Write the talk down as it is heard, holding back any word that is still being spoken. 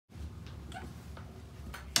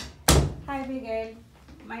Hi, Miguel.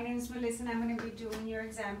 My name is Melissa and I'm going to be doing your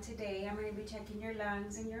exam today. I'm going to be checking your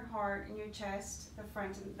lungs and your heart and your chest, the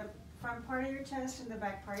front part of your chest and the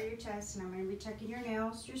back part of your chest, and I'm going to be checking your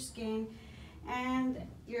nails, your skin, and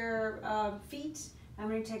your feet. I'm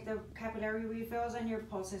going to take the capillary refills and your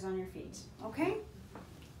pulses on your feet. Okay?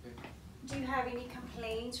 Do you have any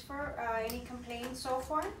complaints so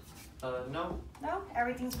far? No. No?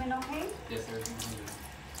 Everything's been okay? Yes, everything's been good.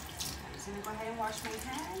 I'm just gonna go ahead and wash my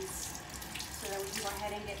hands so that we can go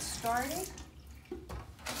ahead and get started.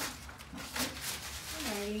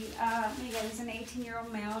 Alrighty, Miguel is an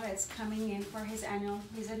 18-year-old male that's coming in for his annual,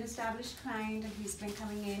 he's an established client and he's been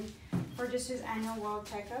coming in for just his annual well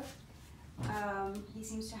checkup. He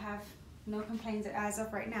seems to have no complaints as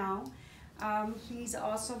of right now. He's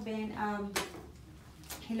also been,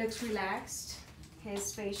 he looks relaxed.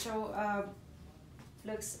 His facial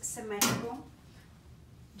looks symmetrical.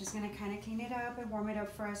 I'm just gonna kind of clean it up and warm it up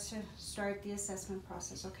for us to start the assessment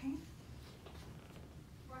process, okay?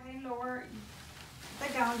 Go ahead and lower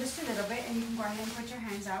the gown just a little bit and you can go ahead and put your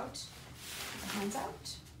hands out. Hands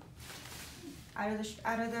out. Out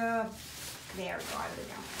of the there we go, out of the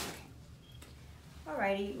gown, okay.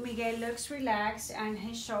 Alrighty, Miguel looks relaxed and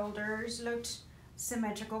his shoulders looked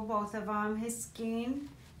symmetrical, both of them. His skin,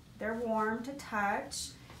 they're warm to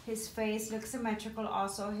touch. His face looks symmetrical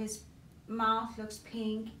also. His mouth looks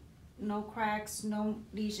pink, no cracks, no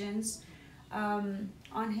lesions. On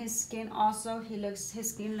his skin also, his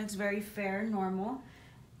skin looks very fair, normal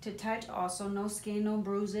to touch also. No skin, no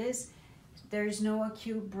bruises. There's no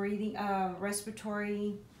acute breathing,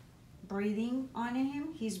 respiratory breathing on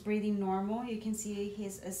him. He's breathing normal. You can see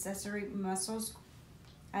his accessory muscles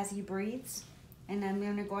as he breathes. And I'm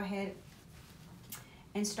gonna go ahead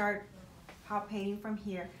and start palpating from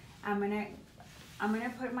here. I'm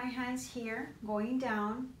gonna put my hands here, going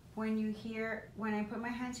down. When I put my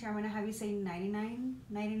hands here, I'm gonna have you say 99,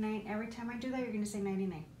 99. Every time I do that, you're gonna say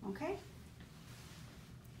 99, okay?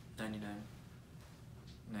 99,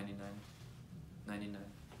 99, 99,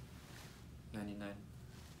 99,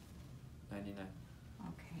 99.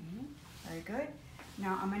 Okay, very good.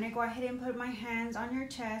 Now I'm gonna go ahead and put my hands on your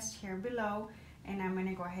chest here below, and I'm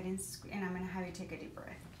gonna go ahead and I'm gonna have you take a deep breath.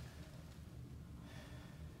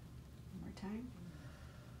 One more time.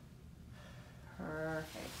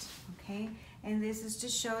 Perfect. Okay, and this is to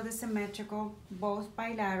show the symmetrical, both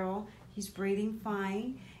bilateral. He's breathing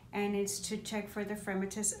fine, and it's to check for the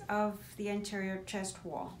fremitus of the anterior chest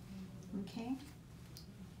wall. Okay.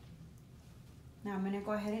 Now I'm going to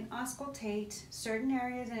go ahead and auscultate certain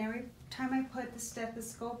areas, and every time I put the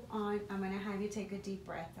stethoscope on, I'm going to have you take a deep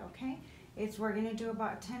breath, okay? We're going to do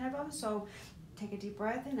about 10 of them, so take a deep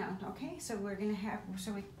breath and out, okay? So we're going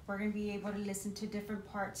to be able to listen to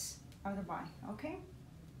different parts of the body, okay?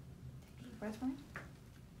 Take a deep breath for me.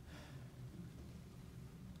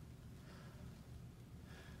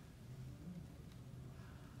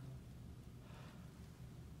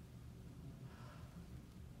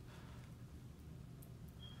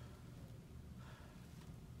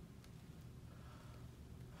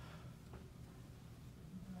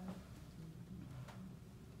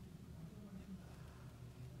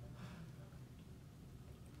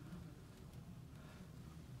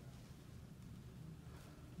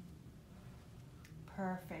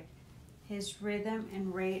 Perfect. His rhythm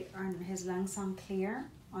and rate on his lungs sound clear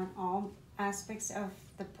on all aspects of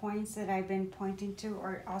the points that I've been pointing to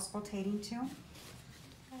or auscultating to.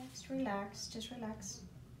 Just relax, just relax.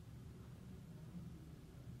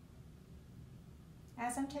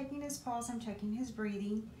 As I'm taking his pulse, I'm checking his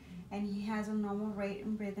breathing, and he has a normal rate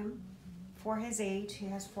and rhythm. For his age, he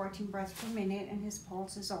has 14 breaths per minute, and his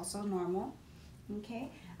pulse is also normal.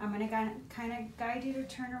 Okay, I'm gonna kind of guide you to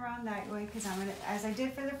turn around that way, because as I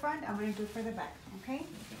did for the front, I'm gonna do for the back. Okay,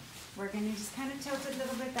 we're gonna just kind of tilt it a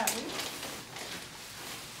little bit that way,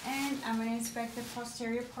 and I'm gonna inspect the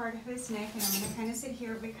posterior part of his neck, and I'm gonna kind of sit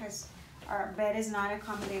here because our bed is not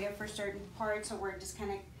accommodated for certain parts, so we're just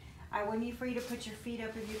kind of. I would need for you to put your feet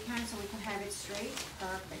up if you can, so we can have it straight.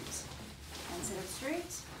 Perfect. And sit up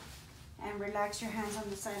straight, and relax your hands on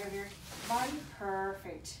the side of your body.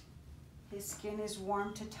 Perfect. His skin is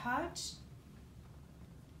warm to touch.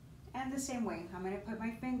 And the same way, I'm gonna put my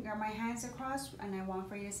hands across, and I want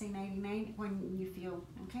for you to say 99 when you feel,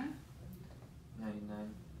 okay?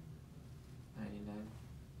 99, 99,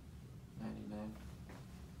 99,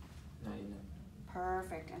 99.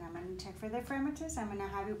 Perfect, and I'm gonna check for the fremitus. I'm gonna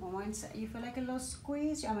have you, once you feel like a little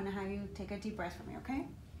squeeze, I'm gonna have you take a deep breath for me, okay?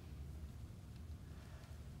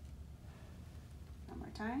 One more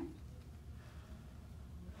time.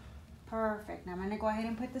 Perfect. Now I'm going to go ahead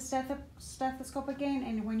and put the stethoscope again,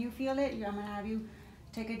 and when you feel it, I'm going to have you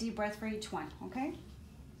Take a deep breath for each one, okay?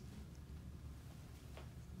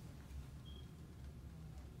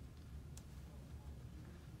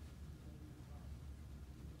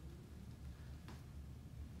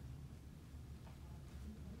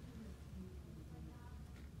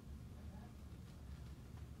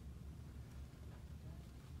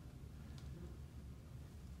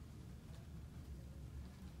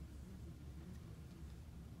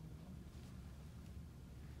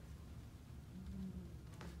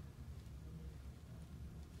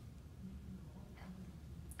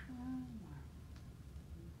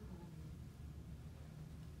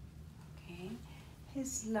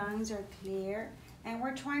 His lungs are clear, and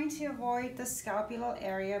we're trying to avoid the scapular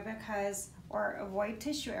area or avoid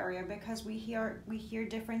tissue area because we hear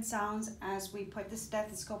different sounds as we put the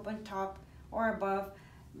stethoscope on top or above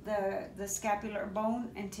the scapular bone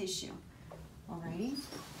and tissue. Alrighty,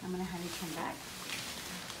 I'm gonna have you come back.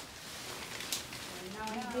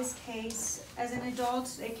 Now in this case, as an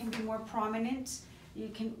adult, it can be more prominent. You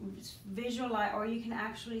can visualize, or you can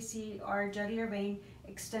actually see our jugular vein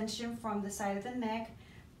extension from the side of the neck,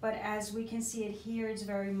 but as we can see it here, it's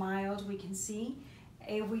very mild. We can see.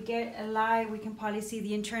 If we get a light, we can probably see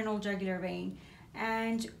the internal jugular vein,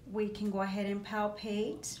 and we can go ahead and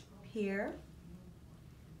palpate here.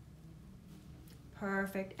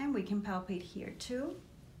 Perfect, and we can palpate here too.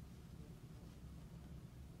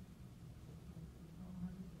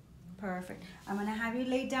 Perfect. I'm gonna have you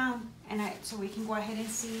lay down, so we can go ahead and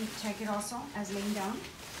check it also as laying down.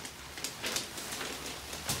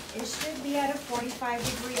 It should be at a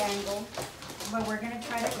 45-degree angle, but we're gonna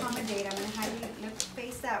try to accommodate. I'm gonna have you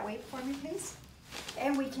face that way for me, please.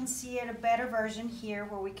 And we can see it a better version here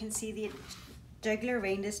where we can see the jugular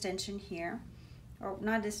vein distension here, or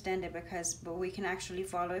not distended but we can actually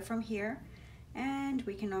follow it from here, and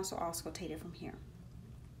we can also auscultate it from here.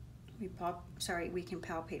 We can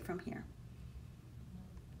palpate from here.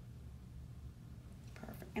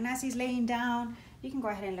 Perfect. And as he's laying down, you can go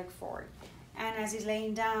ahead and look forward. And as he's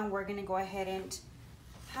laying down, we're gonna go ahead and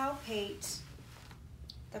palpate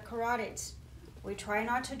the carotids. We try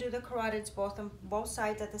not to do the carotids on both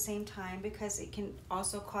sides at the same time because it can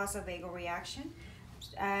also cause a vagal reaction.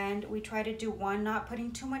 And we try to do one, not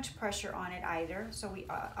putting too much pressure on it either. So we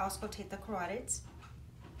auscultate the carotids.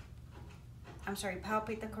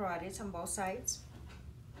 Palpate the carotids on both sides.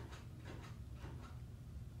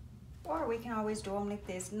 Or we can always do them like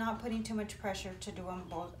this, not putting too much pressure to do them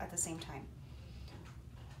both at the same time.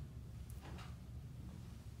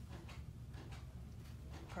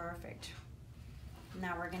 Perfect.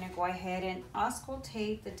 Now we're gonna go ahead and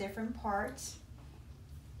auscultate the different parts.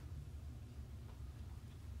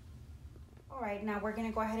 All right, now we're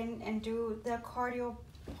gonna go ahead and do the cardio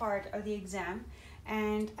part of the exam.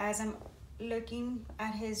 And as I'm looking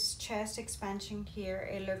at his chest expansion here,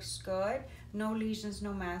 it looks good. No lesions,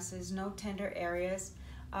 no masses, no tender areas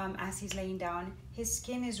as he's laying down. His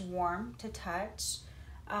skin is warm to touch.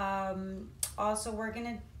 Also, we're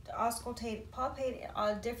gonna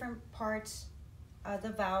palpate different parts of the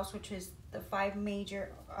valves, which is the 5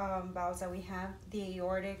 major valves that we have: the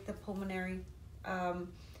aortic, the pulmonary,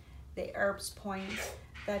 the Erb's point,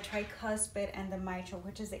 the tricuspid, and the mitral,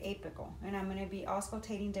 which is the apical. And I'm going to be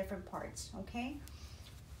auscultating different parts, okay?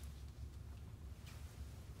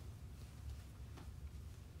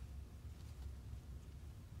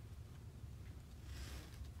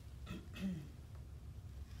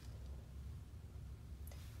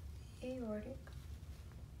 Aortic,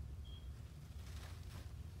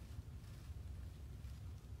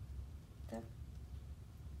 the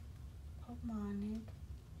pulmonic,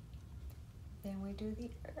 then we do the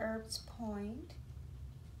Erb's point,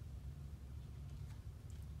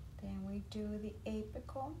 then we do the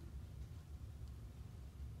apical,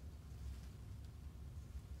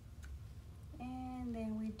 and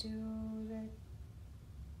then we do the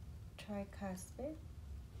tricuspid.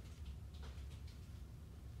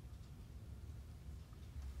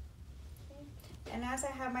 And as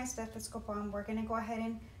I have my stethoscope on, we're gonna go ahead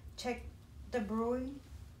and check the bruit,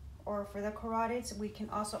 or for the carotids, we can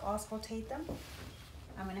also auscultate them.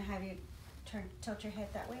 I'm gonna have you tilt your head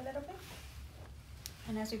that way a little bit.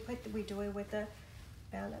 And as we do it with the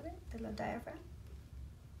bell of it, the little diaphragm.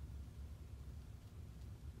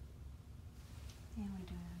 And we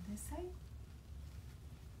do it on this side.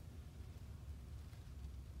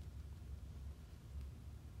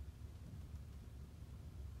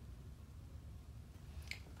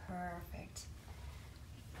 Perfect.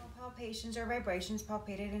 Palpations or vibrations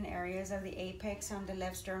palpated in areas of the apex on the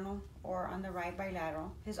left sternal or on the right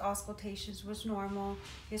bilateral. His auscultations was normal.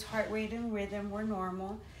 His heart rate and rhythm were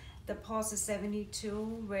normal. The pulse is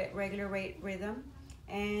 72 regular rate rhythm,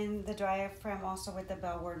 and the diaphragm also with the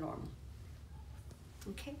bell were normal.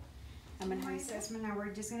 Okay, I'm gonna have assessment now. We're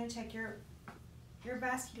just gonna check your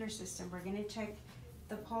vascular system. We're gonna check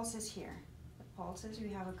the pulses here. The pulses, we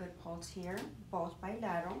have a good pulse here, both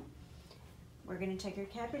bilateral. We're gonna check your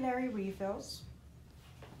capillary refills.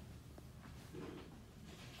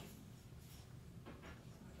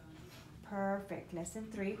 Perfect, less than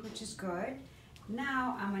 3, which is good.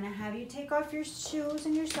 Now, I'm gonna have you take off your shoes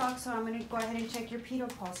and your socks, so I'm gonna go ahead and check your pedal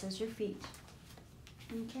pulses, your feet.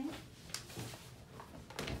 Okay?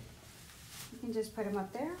 You can just put them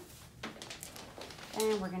up there.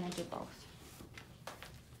 And we're gonna do both.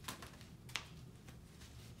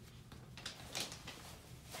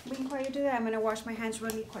 While you do that, I'm gonna wash my hands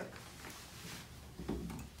really quick.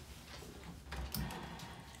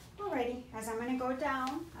 Alrighty, as I'm gonna go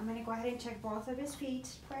down, I'm gonna go ahead and check both of his feet,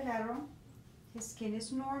 bilateral. His skin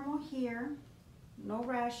is normal here. No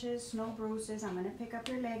rashes, no bruises. I'm gonna pick up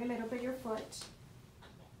your leg a little bit, your foot.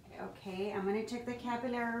 Okay, I'm gonna check the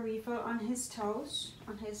capillary refill on his toes,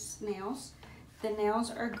 on his nails. The nails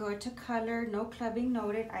are good to color, no clubbing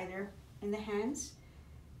noted either in the hands.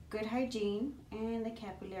 Good hygiene, and the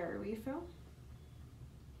capillary refill.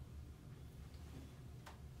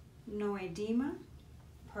 No edema.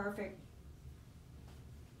 Perfect.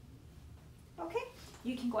 Okay,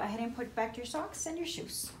 you can go ahead and put back your socks and your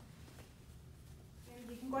shoes.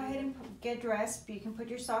 You can go ahead and get dressed. You can put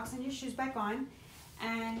your socks and your shoes back on.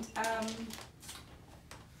 And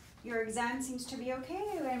your exam seems to be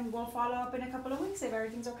okay, and we'll follow up in a couple of weeks if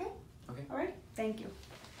everything's okay. Okay. All right, thank you.